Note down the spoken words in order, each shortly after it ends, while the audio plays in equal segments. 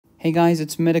Hey guys,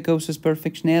 it's Medicosis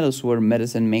Perfectionalis, where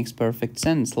medicine makes perfect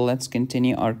sense. Let's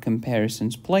continue our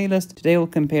comparisons playlist. Today we'll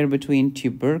compare between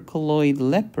tuberculoid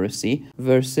leprosy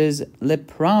versus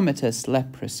lepromatous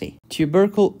leprosy.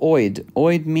 Tuberculoid,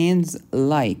 oid means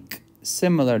like,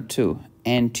 similar to,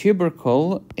 and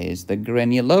tubercle is the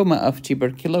granuloma of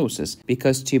tuberculosis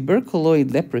because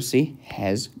tuberculoid leprosy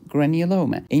has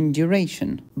granuloma in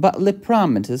duration, but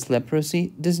lepromatous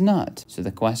leprosy does not. So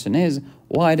the question is,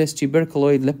 why does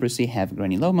tuberculoid leprosy have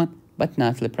granuloma but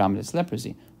not lepromatous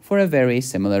leprosy? For a very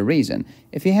similar reason.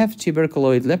 If you have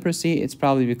tuberculoid leprosy, it's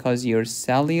probably because your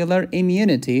cellular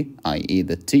immunity, i.e.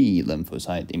 the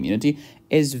T-lymphocyte immunity,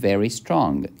 is very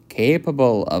strong,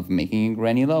 capable of making a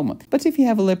granuloma. But if you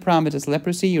have a lepromatous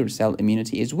leprosy, your cell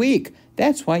immunity is weak.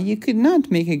 That's why you could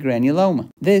not make a granuloma.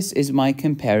 This is my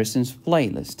comparisons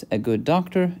playlist. A good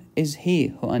doctor is he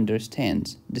who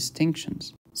understands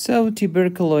distinctions. So,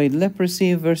 tuberculoid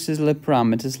leprosy versus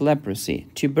lepromatous leprosy.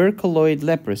 Tuberculoid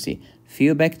leprosy.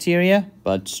 Few bacteria,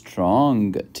 but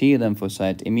strong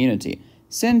T-lymphocyte immunity.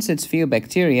 Since it's few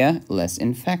bacteria, less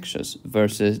infectious,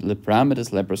 versus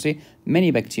lepromatous leprosy,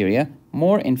 many bacteria,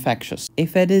 more infectious.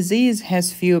 If a disease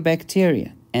has few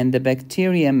bacteria, and the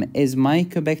bacterium is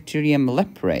Mycobacterium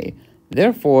leprae,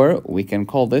 therefore, we can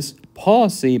call this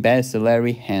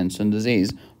paucibacillary Hansen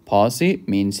disease. Pauci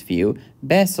means few,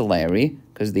 bacillary,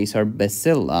 because these are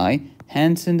bacilli.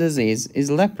 Hansen disease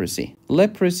is leprosy.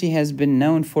 Leprosy has been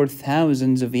known for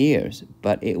thousands of years,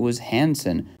 but it was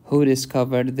Hansen who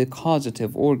discovered the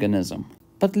causative organism.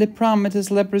 But lepromatous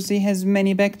leprosy has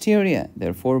many bacteria,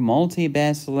 therefore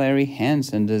multibacillary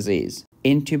Hansen disease.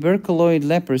 In tuberculoid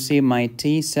leprosy, my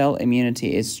T-cell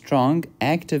immunity is strong,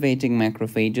 activating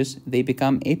macrophages. They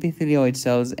become epithelioid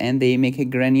cells and they make a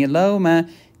granuloma,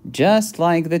 just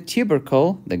like the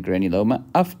tubercle, the granuloma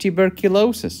of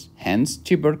tuberculosis, hence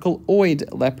tuberculoid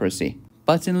leprosy.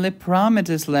 But in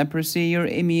lepromatous leprosy, your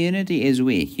immunity is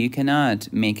weak. You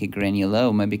cannot make a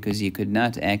granuloma because you could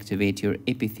not activate your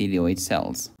epithelioid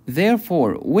cells.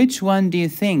 Therefore, which one do you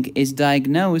think is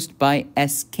diagnosed by a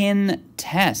skin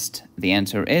test? The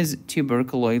answer is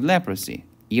tuberculoid leprosy.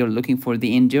 You're looking for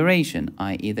the induration,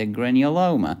 i.e. the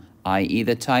granuloma, i.e.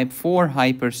 the type 4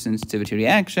 hypersensitivity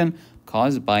reaction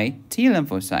caused by T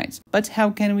lymphocytes. But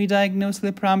how can we diagnose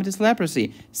lepromatous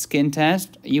leprosy? Skin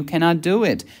test? You cannot do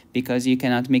it because you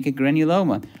cannot make a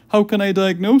granuloma. How can I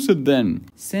diagnose it then?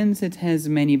 Since it has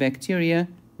many bacteria,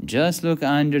 just look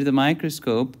under the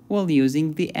microscope while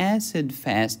using the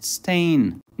acid-fast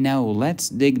stain. Now let's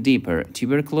dig deeper.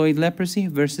 Tuberculoid leprosy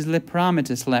versus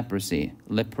lepromatous leprosy.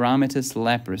 Lepromatous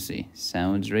leprosy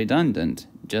sounds redundant,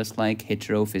 just like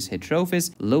heterophis,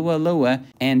 loa,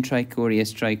 and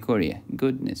trichoria.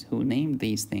 Goodness, who named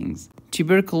these things?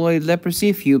 Tuberculoid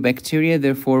leprosy, few bacteria,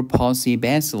 therefore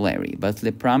paucibacillary, but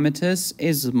lepromatous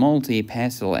is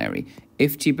multibacillary.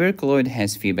 If tuberculoid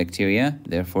has few bacteria,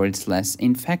 therefore it's less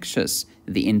infectious.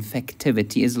 The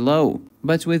infectivity is low.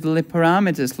 But with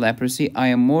lepromatous leprosy, I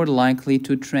am more likely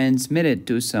to transmit it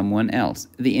to someone else.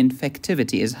 The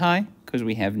infectivity is high because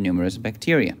we have numerous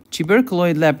bacteria.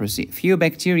 Tuberculoid leprosy, few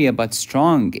bacteria but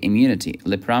strong immunity.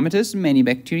 Lepromatous, many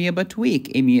bacteria but weak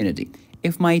immunity.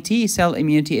 If my T-cell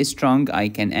immunity is strong, I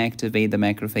can activate the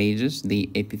macrophages,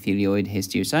 the epithelioid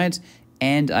histiocytes,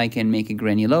 and I can make a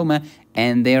granuloma,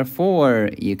 and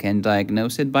therefore you can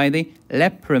diagnose it by the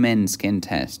Lepromin skin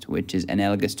test, which is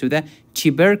analogous to the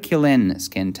tuberculin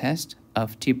skin test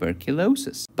of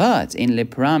tuberculosis. But in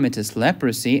lepromatous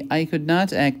leprosy, I could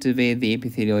not activate the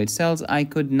epithelioid cells, I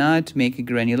could not make a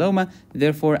granuloma,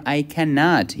 therefore I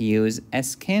cannot use a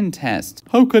skin test.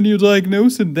 How can you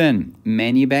diagnose it then?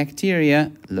 Many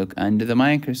bacteria, look under the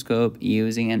microscope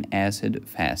using an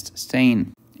acid-fast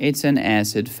stain. It's an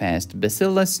acid-fast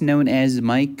bacillus known as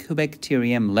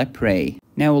Mycobacterium leprae.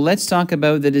 Now let's talk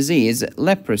about the disease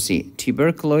leprosy,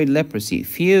 tuberculoid leprosy,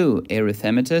 few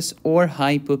erythematous or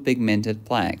hypopigmented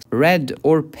plaques, red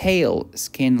or pale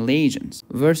skin lesions,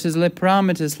 versus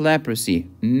lepromatous leprosy,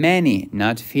 many,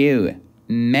 not few,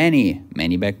 many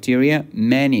bacteria,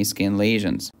 many skin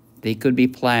lesions. They could be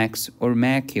plaques or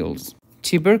macules.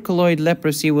 Tuberculoid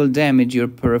leprosy will damage your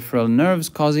peripheral nerves,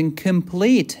 causing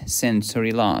complete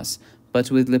sensory loss. But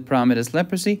with lepromatous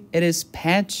leprosy, it is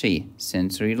patchy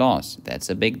sensory loss. That's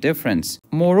a big difference.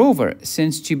 Moreover,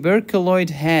 since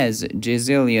tuberculoid has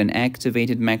gazillion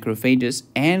activated macrophages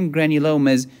and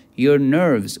granulomas, your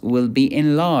nerves will be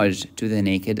enlarged to the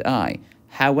naked eye.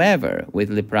 However, with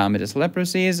lepromatous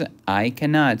leprosies, I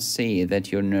cannot see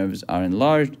that your nerves are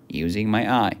enlarged using my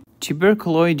eye.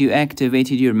 Tuberculoid, you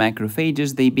activated your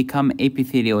macrophages, they become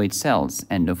epithelioid cells.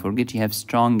 And don't forget, you have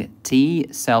strong T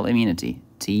cell immunity.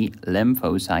 T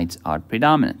lymphocytes are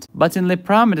predominant. But in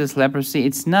Lepromatous leprosy,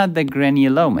 it's not the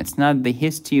granuloma, it's not the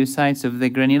histiocytes of the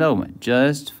granuloma,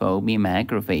 just foamy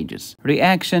macrophages.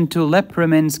 Reaction to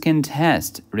lepromin skin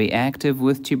test: reactive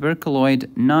with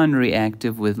tuberculoid,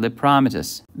 non-reactive with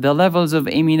lepromatous. The levels of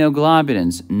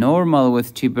immunoglobulins: normal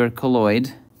with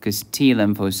tuberculoid, because T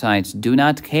lymphocytes do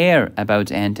not care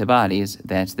about antibodies.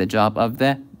 That's the job of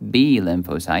the B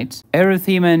lymphocytes.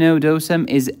 Erythema nodosum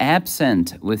is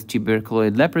absent with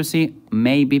tuberculoid leprosy,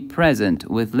 may be present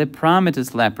with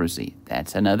lepromatous leprosy.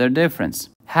 That's another difference.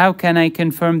 How can I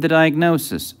confirm the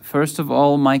diagnosis? First of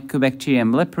all,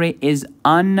 Mycobacterium leprae is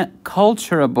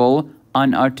unculturable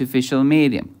on artificial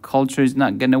medium. Culture is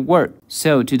not going to work.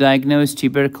 So to diagnose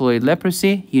tuberculoid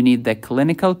leprosy, you need the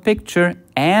clinical picture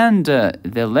and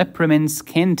the lepromin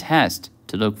skin test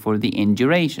to look for the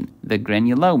induration, the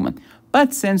granuloma.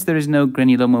 But since there is no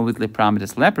granuloma with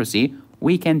lepromatous leprosy,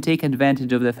 we can take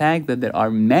advantage of the fact that there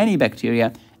are many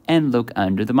bacteria and look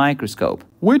under the microscope.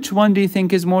 Which one do you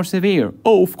think is more severe?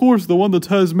 Oh, of course, the one that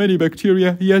has many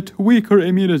bacteria yet weaker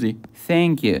immunity.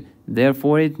 Thank you.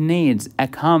 Therefore, it needs a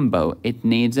combo. It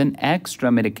needs an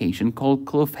extra medication called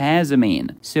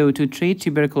clofazimine. So to treat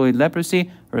tuberculoid leprosy,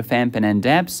 rifampin and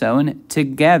dapsone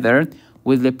together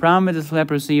with lepromatous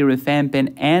leprosy,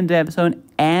 rifampin and dapsone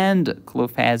and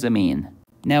clofazimine.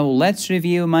 Now let's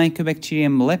review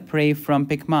Mycobacterium leprae from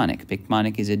Picmonic.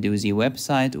 Picmonic is a doozy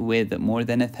website with more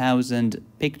than 1,000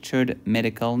 pictured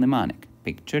medical mnemonic.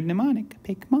 Pictured mnemonic,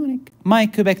 Picmonic.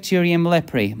 Mycobacterium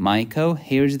leprae. Myco,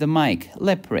 here's the mic.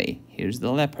 Leprae, here's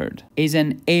the leopard. Is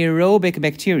an aerobic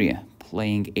bacteria,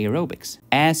 playing aerobics.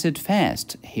 Acid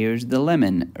fast, here's the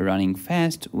lemon, running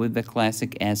fast with the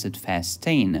classic acid fast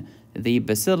stain. The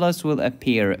bacillus will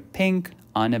appear pink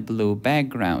on a blue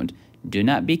background. Do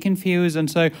not be confused and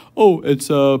say, oh, it's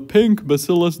a pink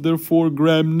bacillus, therefore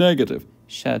gram-negative.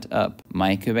 Shut up.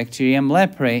 Mycobacterium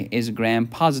leprae is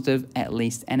gram-positive, at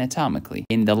least anatomically.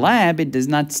 In the lab, it does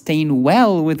not stain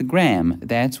well with gram.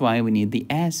 That's why we need the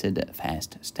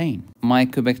acid-fast stain.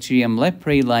 Mycobacterium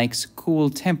leprae likes cool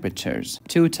temperatures.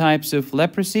 Two types of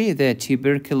leprosy: the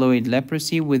tuberculoid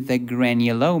leprosy with the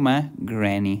granuloma,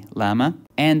 granuloma,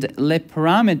 and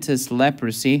lepromatous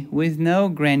leprosy with no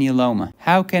granuloma.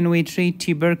 How can we treat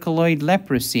tuberculoid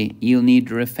leprosy? You'll need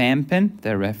rifampin,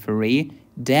 the referee,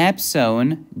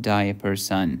 dapsone,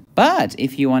 diaperson. But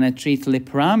if you want to treat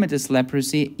lepromatous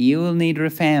leprosy, you will need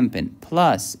rifampin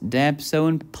plus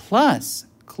dapsone plus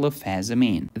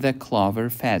clofazimine, the clover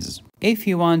faz. If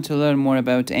you want to learn more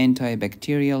about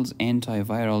antibacterials,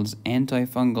 antivirals,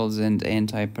 antifungals, and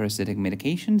antiparasitic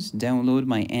medications, download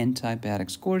my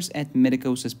antibiotics course at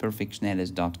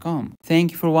medicosisperfectionalis.com.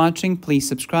 Thank you for watching. Please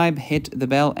subscribe, hit the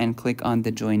bell, and click on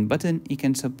the join button. You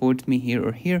can support me here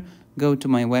or here. Go to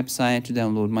my website to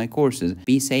download my courses.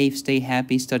 Be safe, stay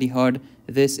happy, study hard.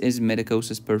 This is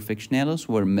Medicosis Perfectionalis,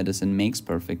 where medicine makes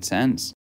perfect sense.